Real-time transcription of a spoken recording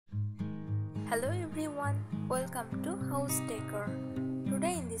Hello everyone, welcome to House Decor.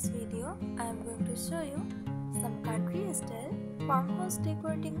 Today in this video, I am going to show you some country style farmhouse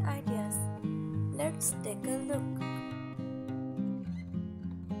decorating ideas. Let's take a look.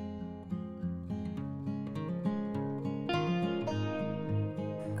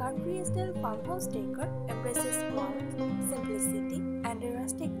 Country style farmhouse decor embraces warmth, simplicity and a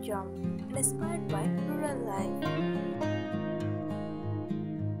rustic charm, inspired by rural life.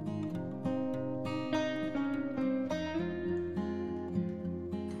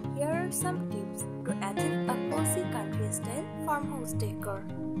 Here are some tips to achieve a cozy country-style farmhouse decor.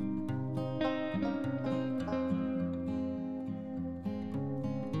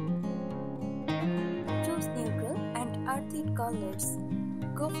 Choose neutral and earthy colors.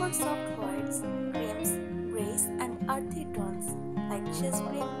 Go for soft whites, creams, greys and earthy tones like chess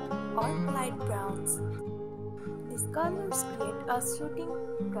green or light browns. These colors create a soothing,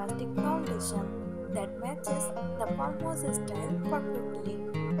 rustic foundation that matches the farmhouse style perfectly.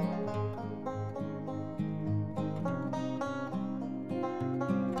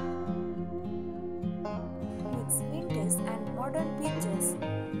 Mix vintage and modern pieces.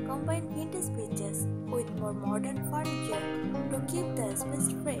 Combine vintage pieces with more modern furniture to keep the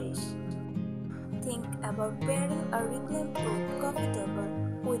space fresh. Think about pairing a reclaimed wood coffee table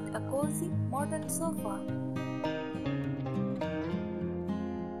with a cozy modern sofa.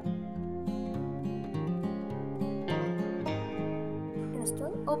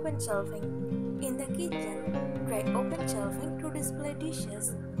 Install open shelving. In the kitchen, try open shelving to display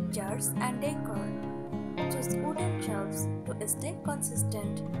dishes, jars and decor. Choose wooden shelves to stay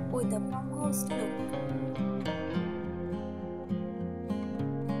consistent with the farmhouse look.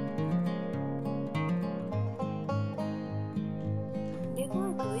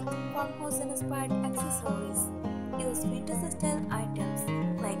 Decor with farmhouse-inspired accessories. Use vintage-style items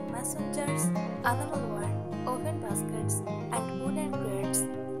like mason jars, animal wire, oven baskets, and wooden grates.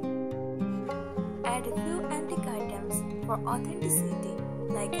 Add a few antique items for authenticity,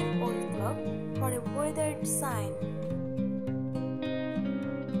 like an old clock or a weathered sign.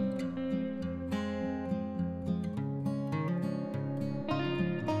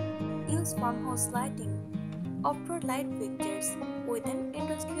 Use farmhouse lighting. Outdoor light fixtures with an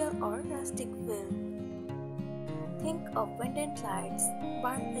industrial or rustic feel. Think of pendant lights,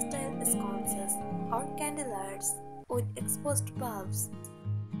 barn-style sconces, or candeliers with exposed bulbs.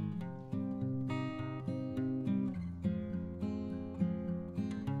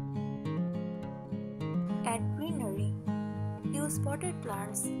 Add greenery. Use potted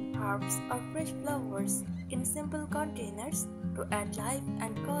plants, herbs, or fresh flowers in simple containers to add life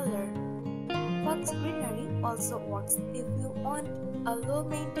and color. Box greenery also works if you want a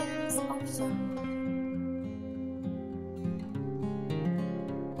low-maintenance option.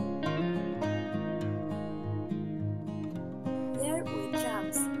 Layer with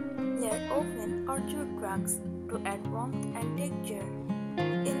rugs. Layer oven or jute rugs to add warmth and texture.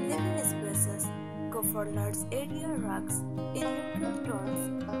 In living spaces, go for large area rugs in neutral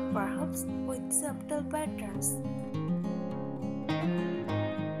tones, perhaps with subtle patterns.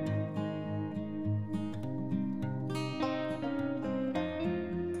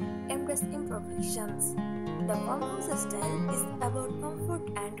 Embrace imperfections. The farmhouse style is about comfort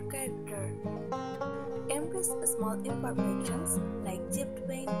and character. Embrace small imperfections like chipped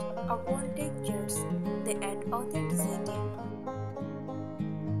paint or worn textures. They add authenticity.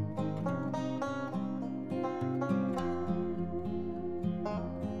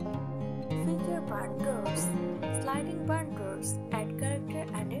 Feature barn doors. Sliding barn doors add character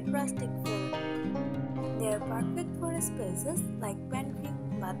and a rustic feel. They are perfect for spaces like pantry,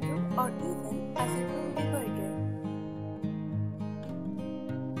 bathroom, or even as a room divider.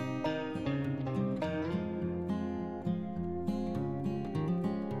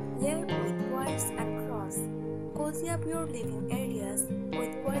 Layer with wires and cross. Cozy up your living areas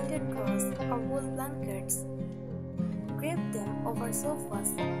with quilted cross or wool blankets. Drape them over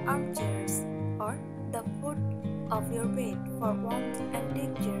sofas, armchairs, or the foot of your bed for warmth and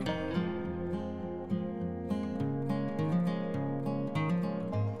texture.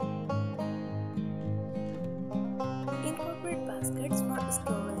 Incorporate baskets for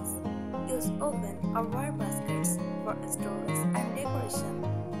storage. Use oven or wire baskets for storage and decoration.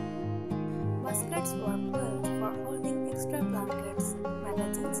 Baskets work well for holding extra blankets,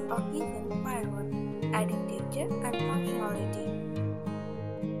 magazines, or even firewood, adding texture and functionality.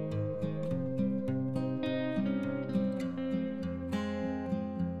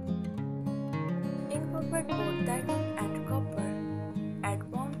 Incorporate both diamond and copper. Add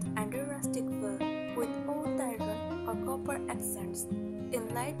warmth and a rustic feel with old iron or copper accents in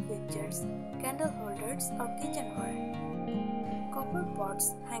light fixtures, candle holders or kitchenware. Copper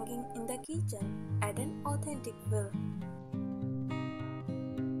pots hanging in the kitchen add an authentic feel.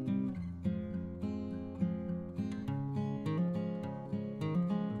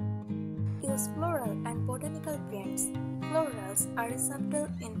 Use floral and botanical prints. Florals are subtle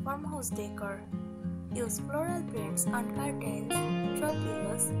in farmhouse decor. Use floral prints on curtains, throw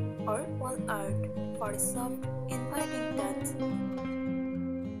pillows, or wall art for a soft, inviting touch.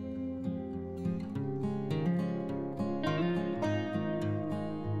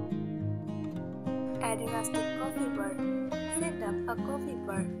 Add a rustic coffee bar. Set up a coffee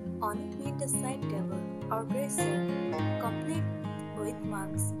bar on a window side table or dresser, complete with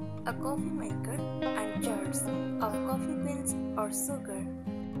mugs, a coffee maker, and jars of coffee beans or sugar.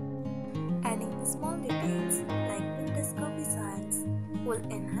 Adding small details like vintage coffee signs will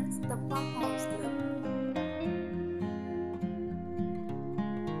enhance the farmhouse look.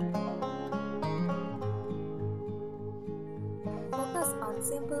 Focus on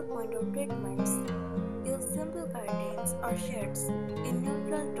simple window treatments. Use simple curtains or shades in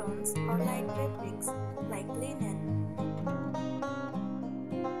neutral tones or light fabrics like linen.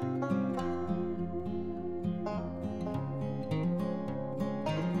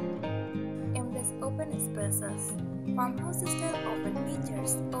 Embrace open spaces. Farmhouse style often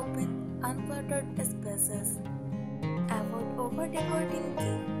features open, uncluttered spaces. Avoid over-decorating.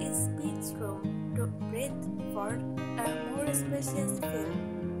 Give each space room to breathe for a more spacious feel.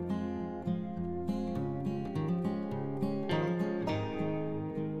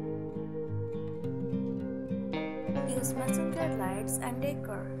 Use messenger lights and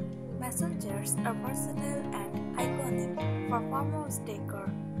decor. Messengers are versatile and iconic for farmhouse decor.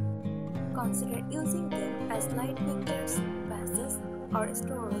 Consider using them as light fixtures, vases, or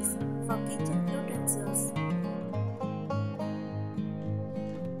storage for kitchen utensils.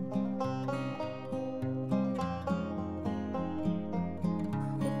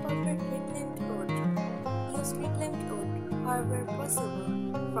 Incorporate reclaimed wood. Use reclaimed wood wherever possible,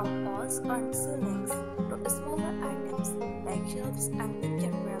 from walls or ceilings to smaller items like shelves and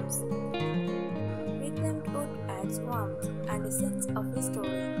picture frames. Reclaimed wood adds warmth and a sense of history,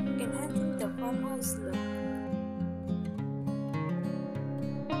 enhancing the farmhouse look.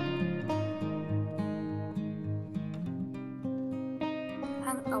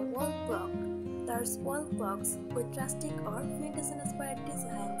 Hang a wall clock. There's wall clocks with rustic or vintage-inspired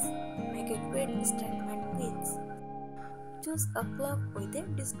designs make a great statement piece. Choose a clock with a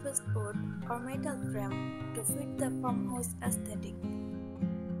distressed wood or metal frame to fit the farmhouse aesthetic.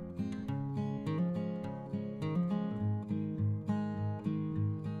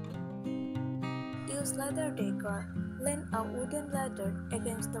 Use leather decor. Lean a wooden ladder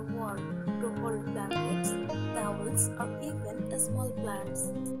against the wall to hold blankets, towels, or even small plants.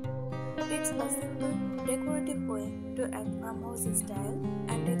 It's a simple, decorative way to add farmhouse style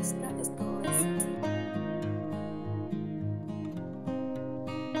and extra storage.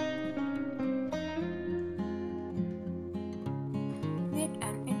 Create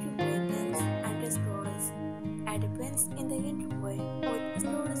an entryway bench and storage. Add a bench in the entryway with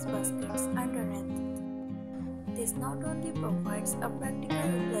storage baskets underneath. This not only provides a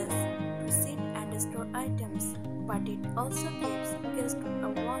practical place to sit and store items, but it also gives guests a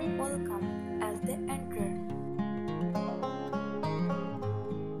warm welcome as they enter.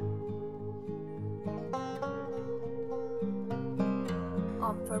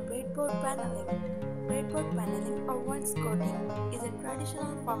 Opt for breadboard paneling. Breadboard paneling or wainscoting is a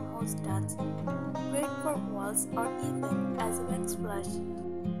traditional farmhouse touch, great for walls or even as a backsplash.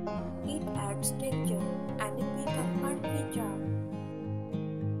 It adds texture and a bit of earthy charm.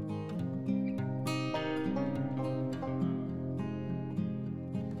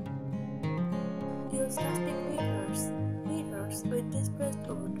 Use rustic mirrors. Mirrors with distressed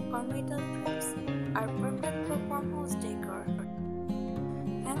wood or metal frames are perfect for farmhouse decor.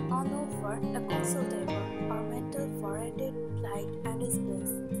 Hang on over a console table or mantel for added light and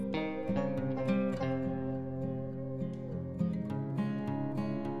space.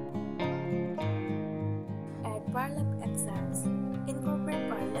 Burlap accents. Incorporate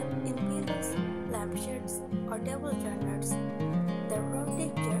burlap in pillows, lampshades, or table turners. The raw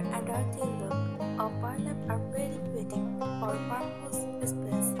texture and earthy look of burlap are very fitting for farmhouse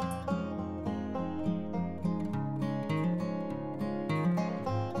space.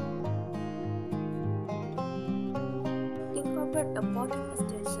 Incorporate a potting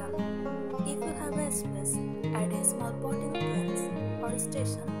station. If you have a space, add a small potting plants or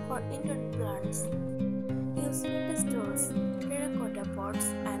station for indoor plants. Use window stools, terracotta pots,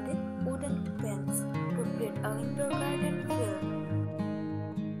 and wooden pens to create an indoor garden feel.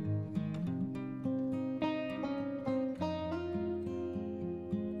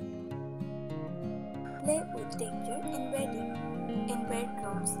 Play with texture in bedding. In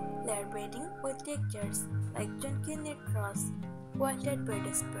bedrooms, layer bedding with textures like chunky knit straws, quilted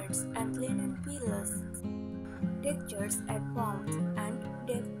bedspreads, and linen pillows. Textures add warmth and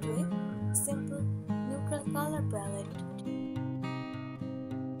depth to a simple, neutral color palette.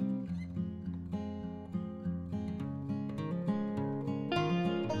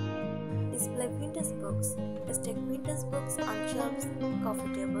 Display vintage books. Stack vintage books on shelves,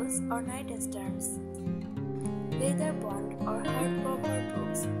 coffee tables, or nightstands. Leather bound or hardcover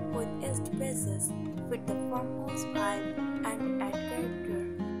books with edged pages fit the farmhouse vibe and add character.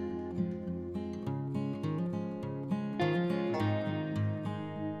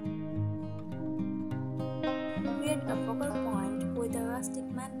 Create a focal point with a rustic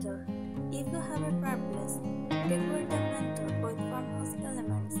mantle. If you have a fireplace, decorate the mantle with farmhouse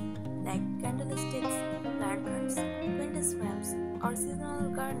elements like candlesticks, lanterns, vintage frames, or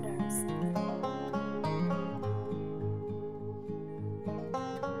seasonal garlands.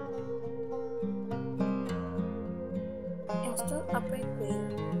 Install a brick rail.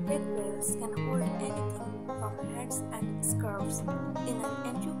 Brick rails can hold anything from hats and scarves in an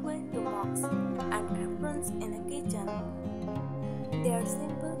entryway to mugs and aprons in a kitchen. They are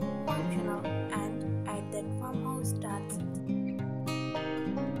simple, functional, and add that farmhouse touch.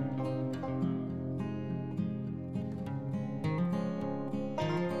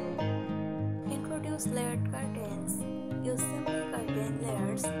 Introduce layered curtains. Use simple curtain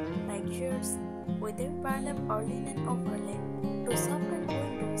layers like shirts with a burlap or linen overlay to soften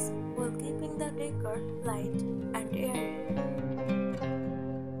windows while keeping the decor light and airy.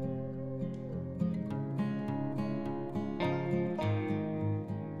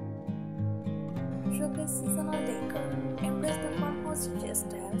 Showcase seasonal decor. Embrace the farmhouse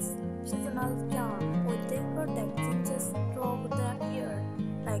styles, seasonal charm with decor that changes throughout the year,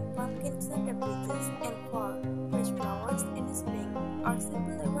 like pumpkin centerpieces in fall, fresh flowers in spring, or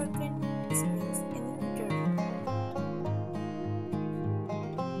simple evergreen screens in winter.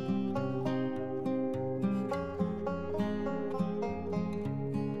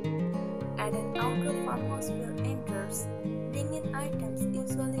 Add an outdoor farmhouse feel indoors. Bring in items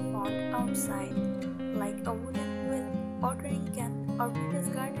usually found outside, like a wooden wheel, watering can, or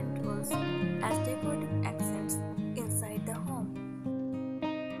vintage garden tools, as decorative accents inside the home.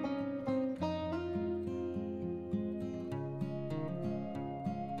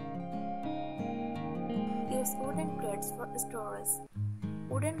 Use wooden crates for storage.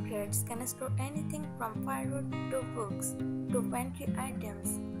 Wooden crates can store anything from firewood to books to pantry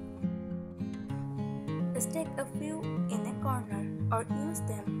items. Stack a few in a corner or use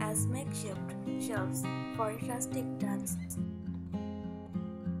them as makeshift shelves for a rustic touch.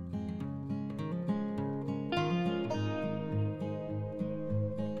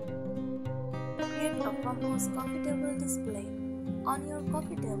 Create a farmhouse coffee table display. On your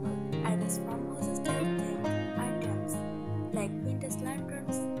coffee table, add farmhouse style themed items like vintage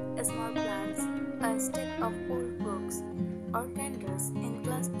lanterns, small plants, a stack of old books, or candles in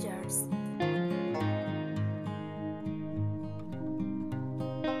glass jars.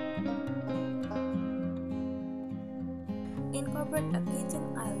 Incorporate a kitchen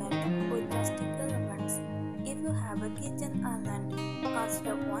island with rustic elements. If you have a kitchen island,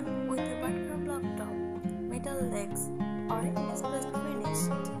 consider one with a butler blocktop, metal legs, or a distressed finish.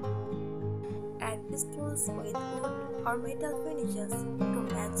 Add stools with wood or metal finishes to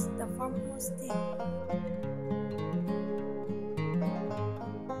match the farmhouse theme.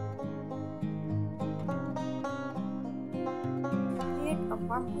 Create a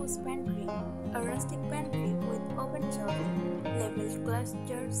farmhouse pantry, a rustic pantry with open shelving, labeled glass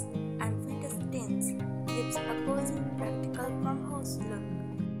jars, and vintage tins gives a cozy, practical farmhouse look.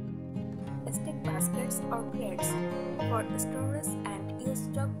 Stack baskets or crates for storage and use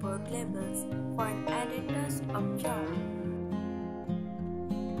chalkboard labels for an added touch of charm.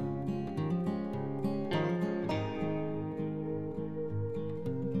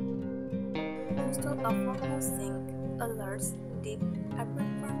 Install a farmhouse sink. A large, deep,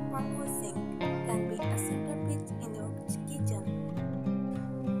 apron-front farmhouse sink can be a centerpiece in your kitchen.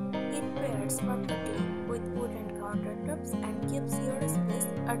 It pairs perfectly with wooden countertops and gives your space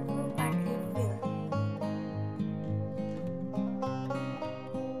a true pantry feel.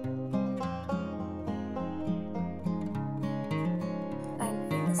 And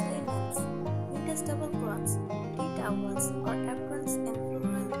vintage linens, vintage tablecloths, tea towels, or aprons in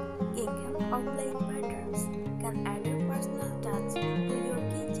floral, gingham, or plain patterns can add a personal touch to your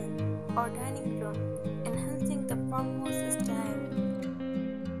kitchen or dining room, enhancing the farmhouse style.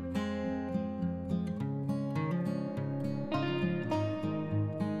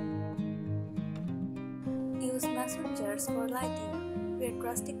 fixtures for lighting. Create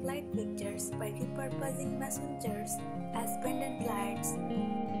rustic light fixtures by repurposing messengers as pendant lights.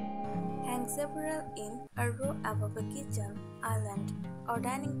 Hang several in a row above a kitchen, island, or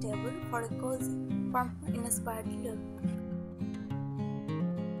dining table for a cozy, farm-inspired look.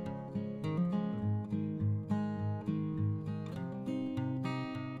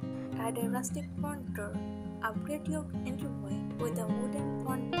 Add a rustic front door. Upgrade your entryway with a wooden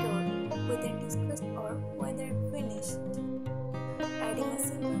front door with a distressed or weathered finish. Adding a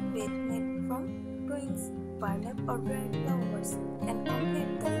simple bed made from twigs, burlap or dried flowers can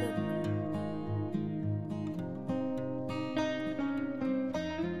complete